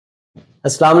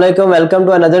Assalamu alaikum, welcome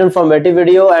to another informative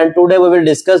video, and today we will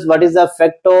discuss what is the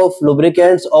effect of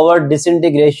lubricants over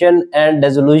disintegration and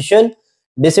dissolution.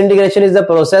 Disintegration is the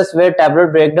process where tablet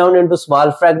break down into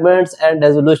small fragments, and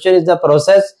dissolution is the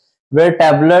process where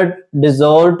tablet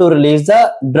dissolve to release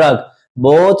the drug.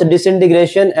 Both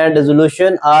disintegration and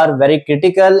dissolution are very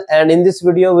critical, and in this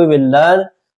video we will learn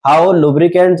how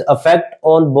lubricants affect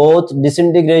on both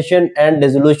disintegration and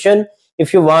dissolution.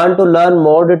 If you want to learn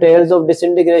more details of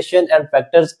disintegration and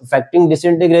factors affecting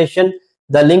disintegration,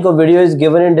 the link of video is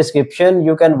given in description.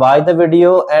 You can watch the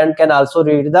video and can also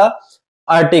read the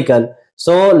article.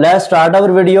 So let's start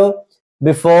our video.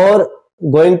 Before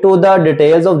going to the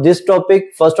details of this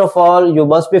topic, first of all, you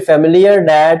must be familiar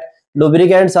that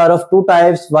lubricants are of two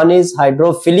types. One is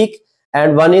hydrophilic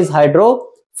and one is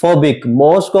hydrophobic.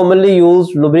 Most commonly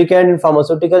used lubricant in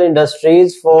pharmaceutical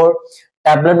industries for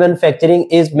tablet manufacturing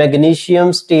is magnesium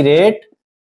stearate,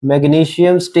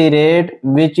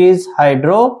 which is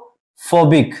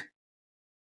hydrophobic.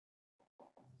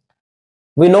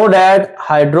 We know that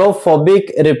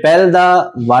hydrophobic repel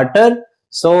the water,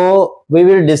 so we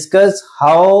will discuss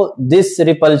how this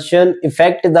repulsion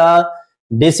affect the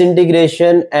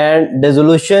disintegration and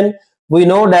dissolution. We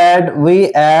know that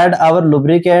we add our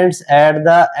lubricants at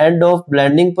the end of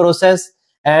blending process,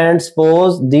 and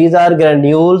suppose these are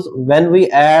granules. When we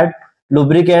add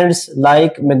lubricants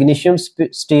like magnesium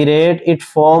stearate, it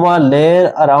form a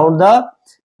layer around the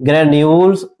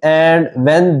granules, and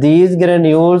when these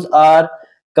granules are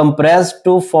compressed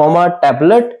to form a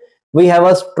tablet, we have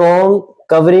a strong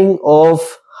covering of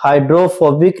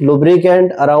hydrophobic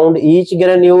lubricant around each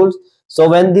granules. So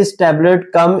when this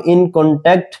tablet come in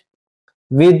contact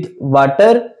with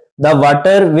water, the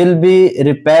water will be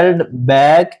repelled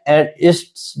back and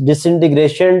its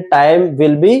disintegration time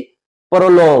will be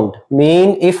prolonged.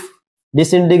 Mean if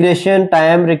disintegration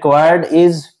time required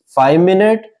is 5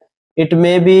 minutes, it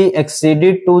may be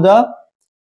exceeded to the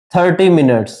 30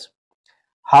 minutes.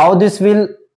 How this will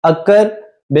occur?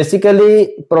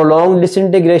 Basically, prolonged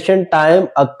disintegration time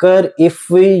occur if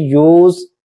we use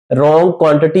wrong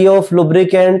quantity of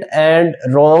lubricant and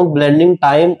wrong blending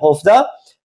time of the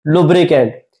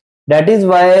lubricant. That is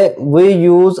why we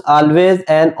use always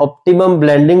an optimum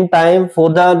blending time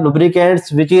for the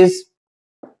lubricants, which is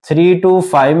 3 to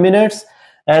 5 minutes,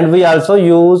 and we also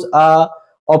use a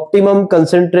optimum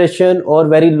concentration or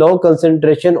very low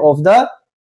concentration of the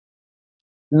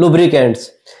lubricants.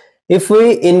 If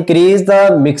we increase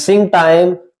the mixing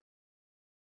time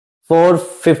for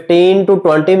 15 to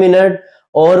 20 minutes,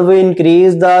 or we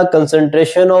increase the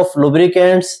concentration of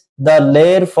lubricants, the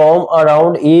layer formed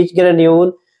around each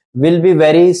granule will be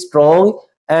very strong,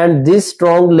 and this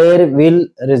strong layer will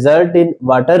result in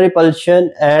water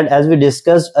repulsion, and as we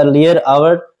discussed earlier,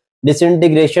 our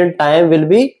disintegration time will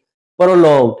be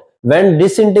prolonged. When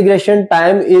disintegration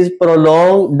time is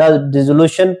prolonged, the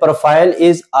dissolution profile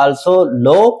is also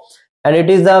low, and it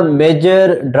is the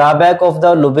major drawback of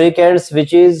the lubricants,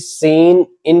 which is seen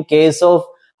in case of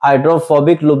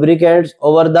hydrophobic lubricants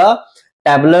over the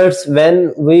tablets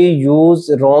when we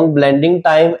use wrong blending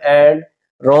time and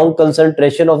wrong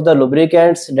concentration of the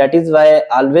lubricants. That is why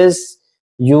always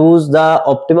use the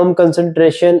optimum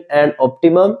concentration and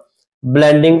optimum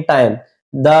blending time.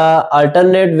 The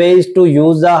alternate way is to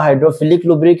use the hydrophilic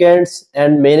lubricants,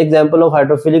 and main example of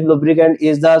hydrophilic lubricant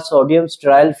is the sodium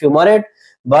stearyl fumarate.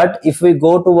 But if we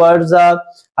go towards the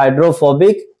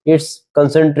hydrophobic, its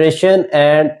concentration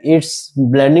and its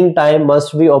blending time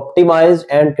must be optimized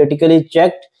and critically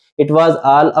checked. It was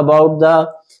all about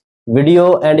the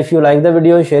video, and if you like the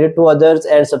video, share it to others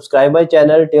and subscribe my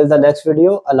channel. Till the next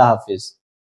video, Allah Hafiz.